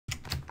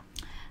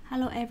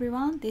Hello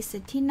everyone, this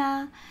is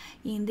Tina.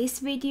 In this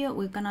video,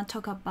 we're gonna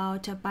talk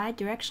about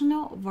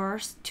bidirectional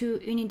versus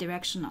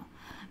unidirectional,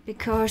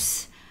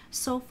 because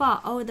so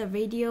far all the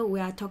video we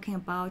are talking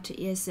about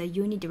is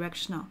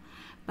unidirectional.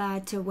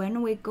 But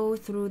when we go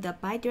through the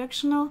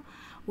bidirectional,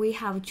 we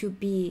have to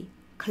be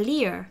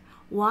clear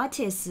what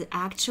is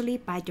actually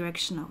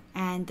bidirectional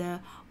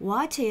and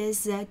what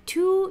is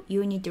two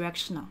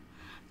unidirectional,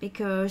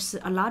 because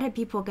a lot of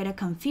people get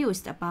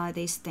confused about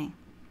this thing.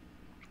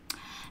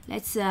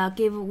 Let's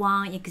give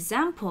one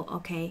example,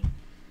 okay?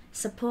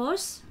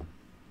 Suppose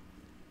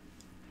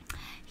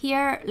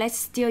here, let's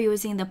still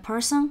using the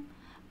person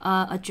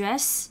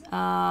address,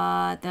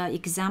 the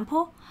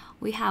example.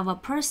 We have a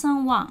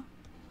person 1,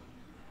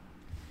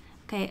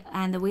 okay,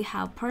 and we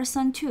have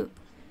person 2,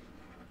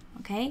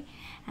 okay?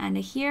 And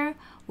here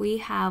we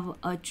have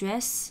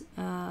address,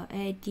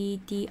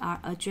 ADDR,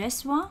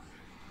 address 1,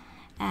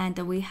 and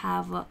we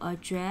have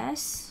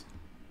address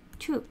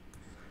 2.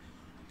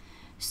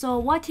 So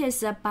what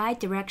is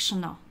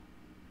bidirectional?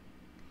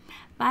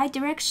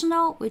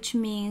 Bidirectional, which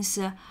means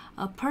a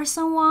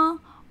person 1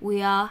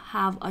 will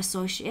have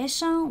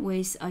association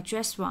with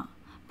address 1.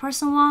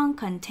 Person 1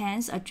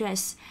 contains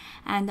address,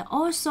 and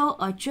also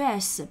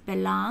address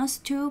belongs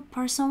to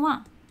person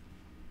 1.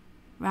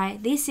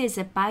 Right? This is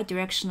a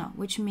bidirectional,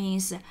 which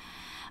means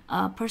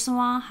person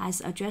 1 has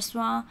address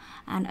 1,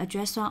 and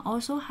address 1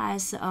 also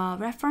has a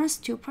reference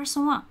to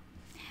person 1.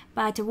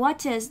 But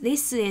what is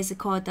this is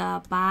called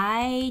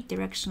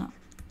bidirectional.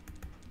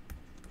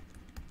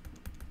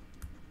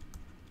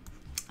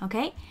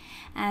 Okay,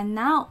 and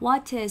now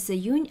what is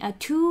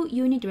two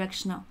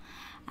unidirectional?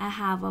 I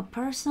have a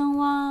person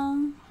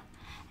 1,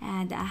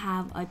 and I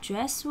have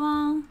address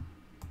 1,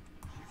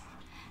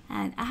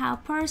 and I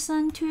have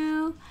person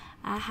 2,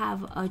 I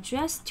have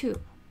address 2.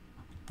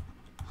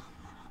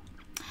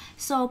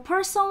 So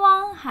person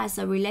 1 has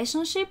a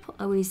relationship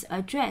with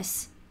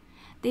address.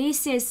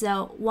 This is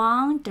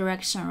one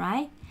direction,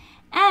 right?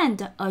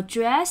 And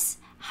address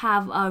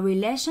have a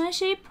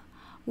relationship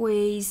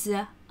with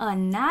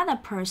another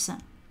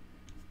person.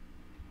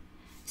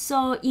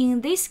 So in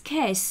this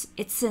case,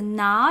 it's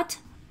not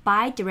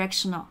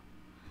bidirectional.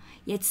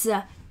 It's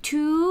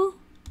two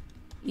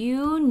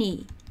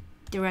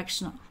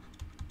unidirectional.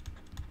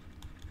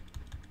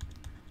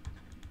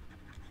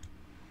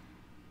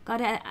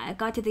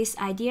 Got this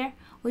idea?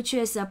 Which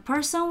is a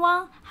person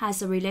 1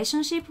 has a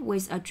relationship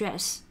with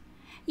address.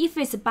 If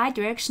it's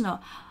bidirectional,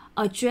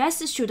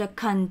 address should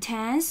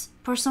contain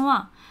person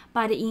 1,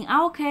 but in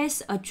our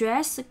case,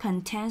 address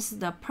contains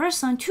the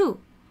person 2.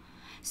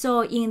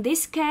 So in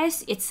this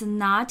case, it's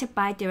not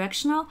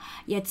bidirectional,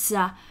 it's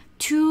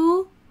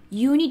two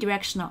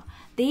unidirectional.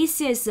 This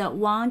is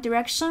one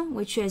direction,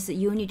 which is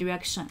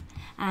unidirection,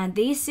 and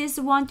this is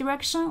one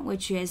direction,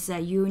 which is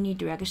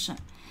unidirection.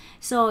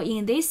 So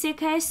in this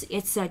case,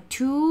 it's a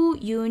two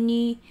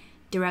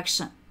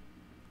unidirection.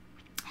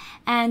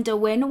 And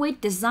when we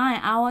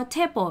design our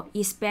table,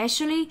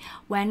 especially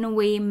when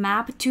we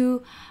map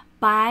to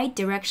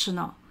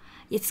bidirectional,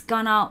 it's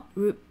gonna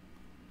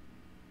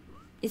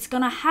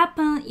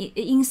happen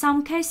in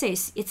some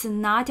cases. It's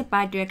not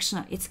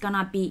bidirectional. It's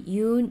gonna be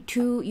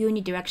two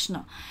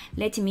unidirectional.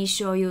 Let me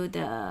show you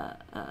the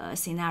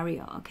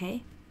scenario.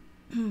 Okay.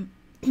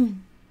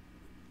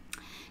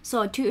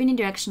 So two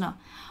unidirectional.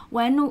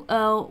 When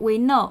we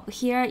know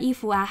here,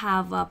 if I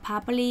have a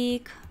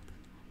public.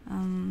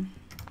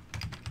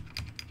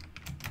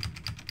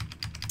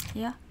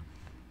 Here,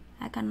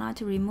 I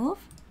cannot remove.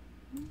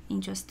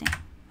 Interesting.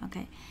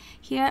 Okay.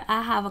 Here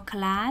I have a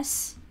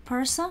class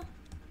person.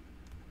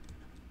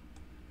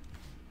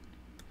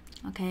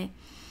 Okay.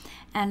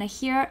 And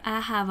here I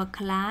have a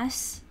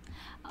class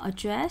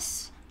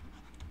address.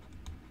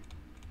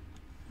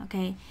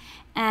 Okay.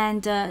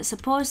 And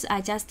suppose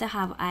I just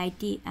have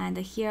ID, and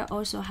here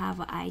also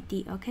have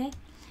ID. Okay.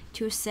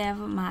 To save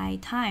my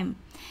time.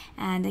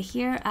 And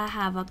here I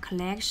have a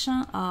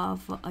collection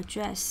of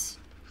address.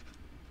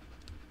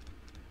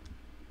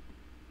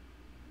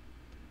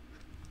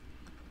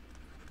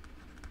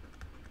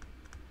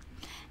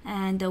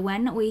 And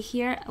when we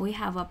here, we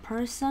have a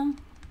person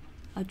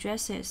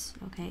addresses,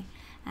 okay,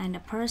 and a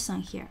person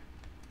here.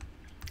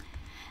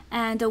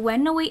 And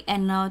when we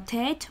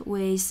annotate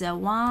with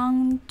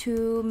one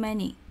too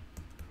many,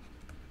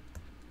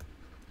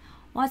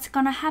 what's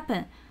gonna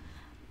happen?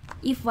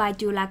 If I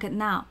do like it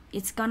now,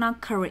 it's gonna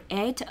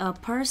create a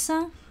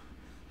person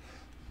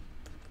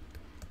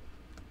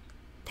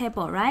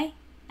table, right?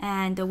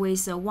 And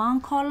with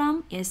one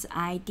column is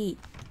ID.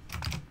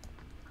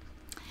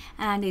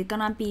 And it's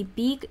gonna be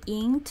big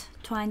int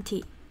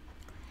 20,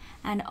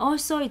 and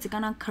also it's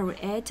gonna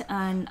create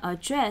an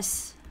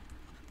address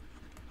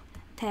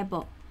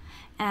table,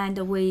 and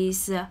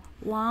with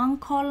one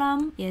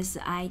column is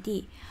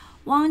ID.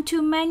 One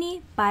too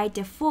many, by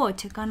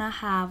default gonna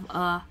have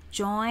a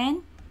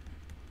join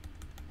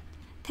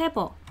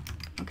table.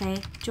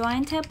 Okay,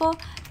 join table.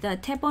 The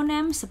table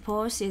name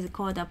suppose is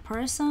called a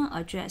person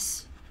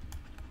address.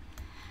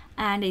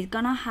 and it's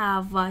gonna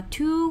have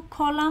two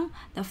columns.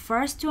 The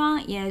first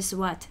one is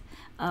what?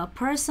 A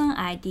person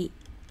ID.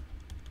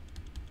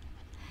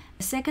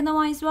 The second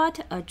one is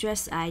what?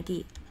 Address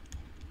ID.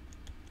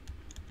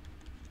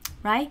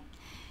 Right?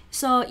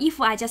 So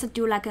if I just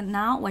do like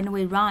now, when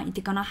we run, it's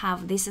gonna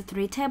have these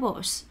three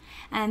tables.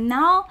 And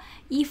now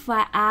if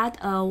I add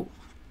a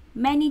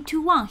many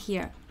to one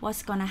here,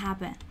 what's gonna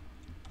happen?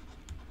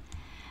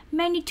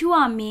 Many to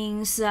one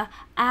means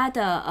add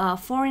a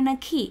foreign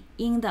key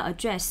in the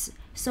address.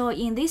 So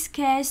in this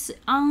case,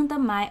 under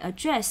my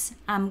address,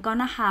 I'm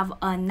gonna have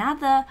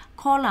another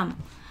column,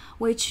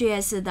 which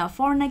is the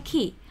foreign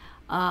key,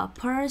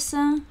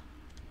 person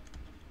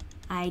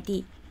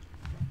ID.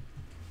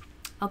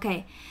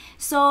 Okay,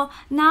 so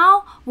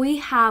now we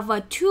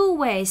have two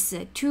ways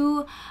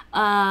to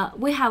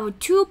we have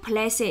two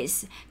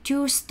places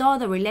to store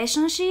the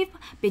relationship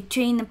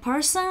between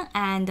person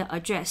and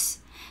address.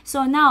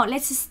 So now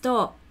let's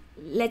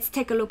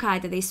take a look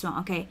at this one.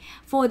 Okay,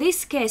 for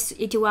this case,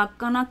 it will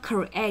gonna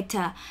create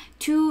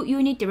two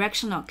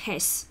unidirectional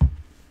case.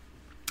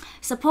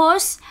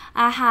 Suppose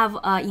I have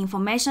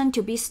information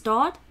to be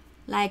stored,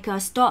 like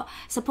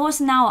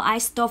suppose now I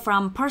store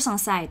from person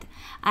side.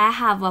 I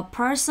have a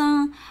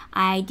person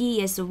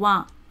ID is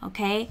 1,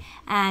 okay,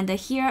 and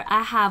here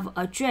I have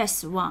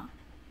address 1.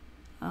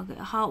 Okay,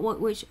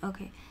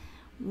 okay,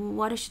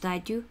 what should I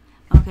do?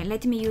 Okay,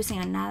 let me using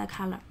another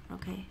color.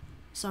 Okay,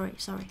 sorry.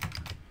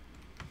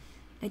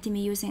 Let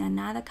me using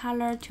another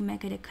color to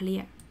make it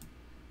clear.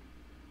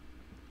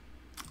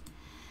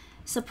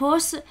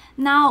 Suppose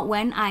now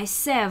when I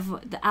save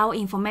our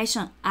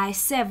information, I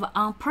save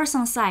on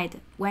person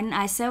side. When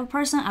I save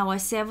person, I will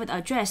save the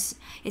address.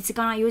 It's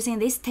gonna using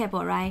this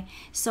table, right?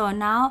 So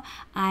now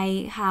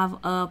I have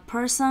a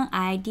person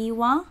ID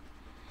 1,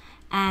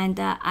 and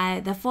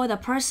for the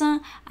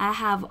person I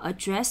have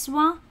address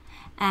 1,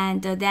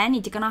 and then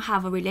it's gonna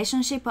have a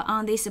relationship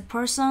on this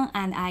person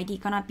and ID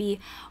gonna be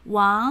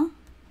 1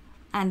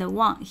 and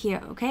 1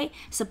 here. Okay,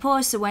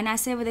 suppose when I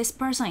save this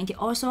person, it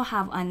also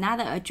have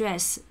another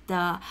address.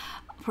 The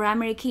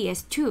primary key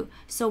is 2,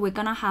 so we're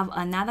gonna have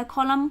another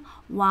column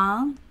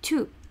 1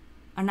 2,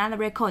 another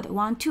record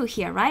 1 2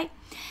 here, right?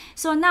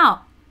 So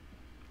now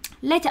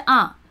later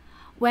on,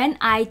 when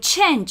I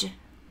change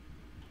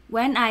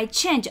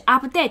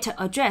update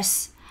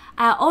address,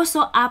 I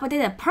also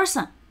update the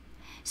person.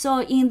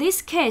 So in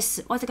this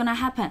case, what's gonna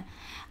happen?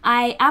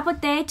 I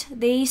update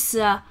this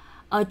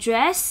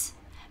address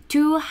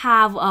to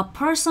have a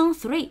person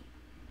 3.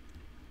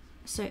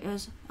 So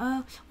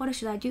what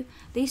should I do?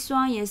 This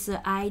one is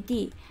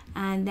ID,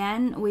 and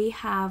then we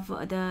have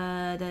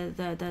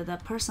the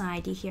person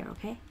ID here.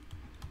 Okay.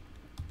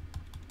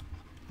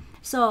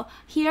 So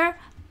here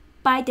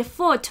by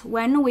default,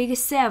 when we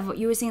save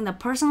using the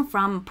person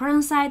from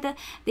person side,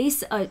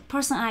 this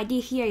person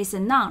ID here is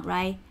none,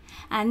 right?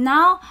 And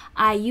now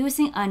I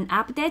using an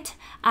update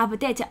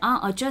on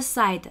address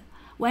side.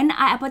 When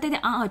I update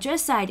on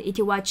address side, it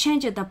will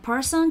change the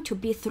person to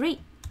be 3.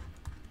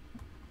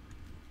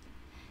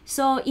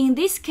 So in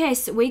this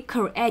case, we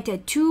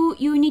create two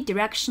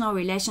unidirectional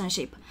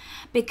relationship,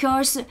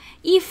 because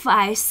if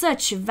I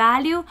search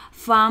value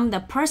from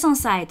the person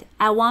side,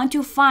 I want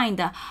to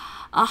find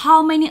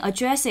how many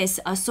addresses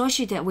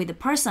associated with the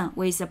person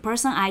with the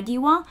person ID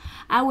 1.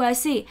 I will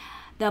see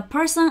the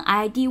person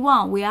ID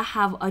 1 will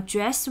have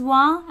address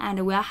 1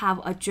 and will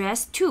have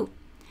address 2.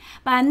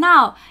 But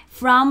now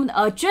from the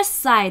address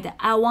side,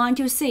 I want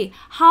to see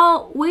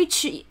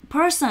which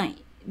person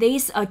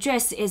this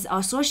address is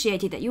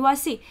associated. You will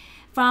see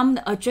from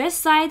the address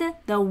side,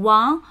 the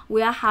 1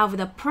 will have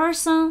the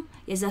person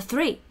is a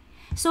 3.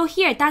 So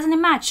here it doesn't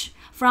match.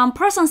 From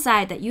person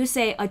side, you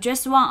say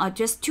address 1,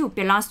 address 2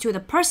 belongs to the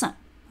person.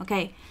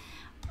 Okay,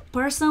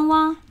 person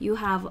 1, you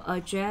have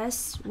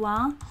address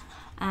 1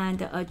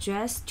 and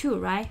address 2,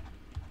 right?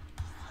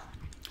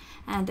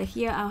 And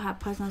here I'll have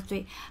person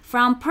 3.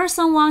 From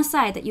person 1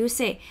 side, you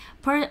say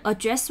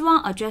address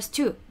 1, address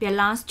 2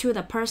 belongs to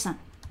the person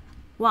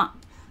 1.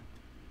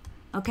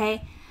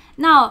 Okay,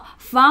 now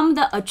from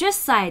the address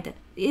side,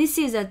 this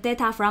is the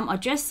data from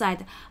address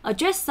side.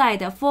 Address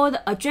side for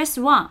the address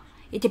 1,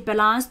 it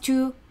belongs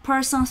to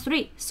person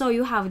 3. So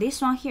you have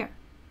this one here.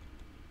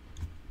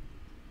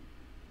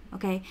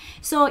 Okay,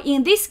 so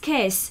in this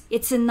case,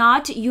 it's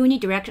not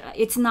unidirectional,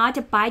 it's not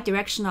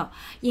bidirectional.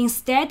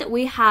 Instead,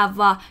 we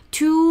have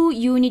two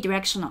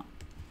unidirectional.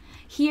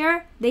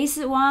 Here, this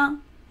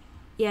one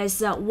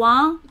is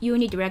one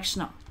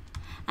unidirectional,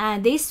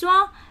 and this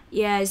one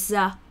is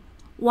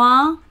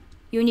one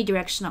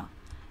unidirectional.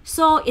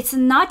 So it's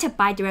not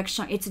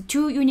bidirectional, it's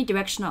two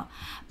unidirectional.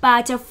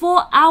 But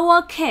for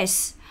our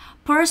case,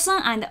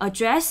 person and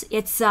address,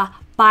 it's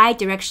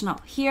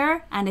bidirectional.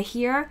 Here and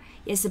here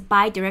is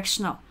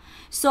bidirectional.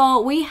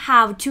 So we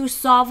have to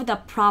solve the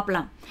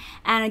problem.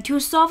 And to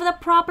solve the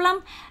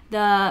problem,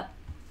 the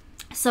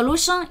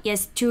solution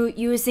is to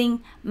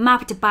using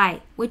mapped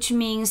by, which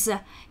means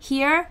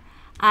here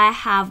I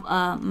have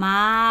a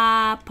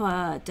mapped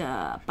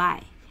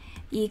by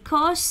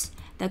equals,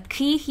 the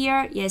key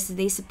here is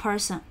this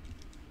person.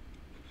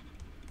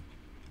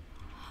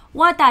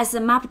 What does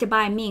mapped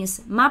by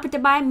means?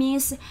 Mapped by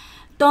means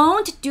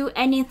don't do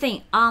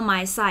anything on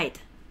my side.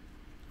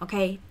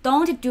 Okay,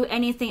 don't do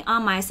anything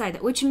on my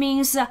side, which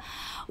means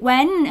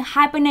when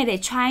Hibernate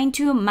is trying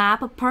to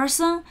map a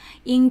person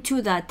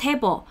into the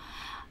table,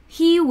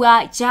 he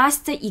will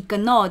just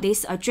ignore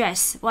this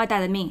address. What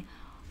does it mean?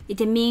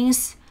 It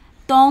means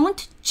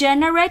don't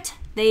generate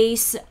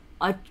this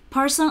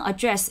person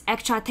address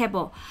extra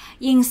table.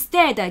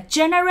 Instead,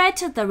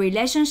 generate the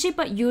relationship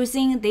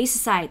using this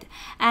side.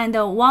 And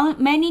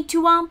many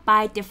to one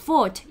by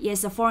default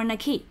is a foreign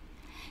key.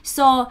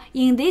 So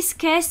in this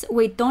case,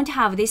 we don't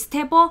have this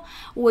table.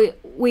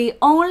 We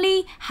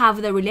only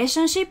have the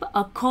relationship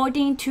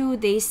according to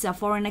this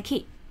foreign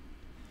key.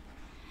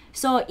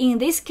 So in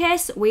this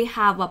case, we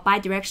have a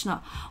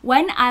bidirectional.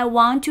 When I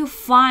want to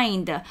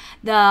find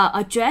the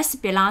address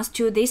belongs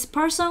to this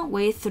person,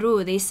 we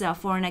through this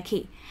foreign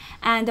key.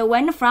 And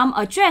when from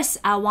address,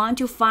 I want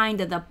to find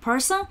the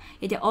person,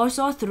 it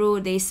also through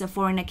this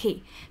foreign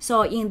key.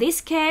 So in this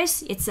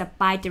case, it's a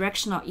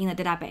bidirectional in the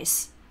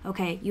database.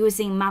 Okay,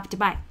 using mapped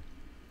by.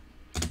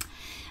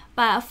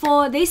 But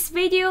for this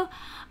video,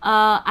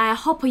 I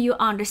hope you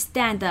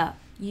understand the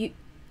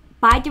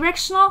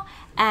bidirectional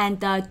and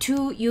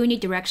two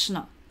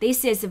unidirectional.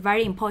 This is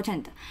very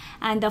important.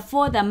 And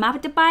for the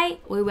mapped by,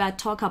 we will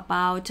talk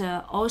about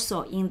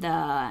also in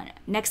the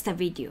next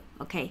video.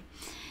 Okay,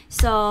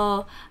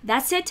 so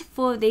that's it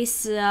for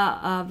this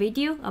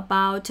video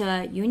about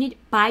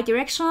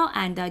bidirectional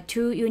and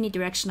two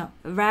unidirectional.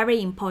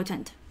 Very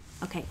important.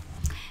 Okay,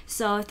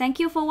 so thank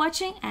you for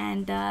watching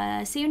and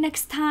see you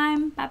next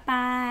time. Bye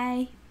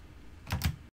bye.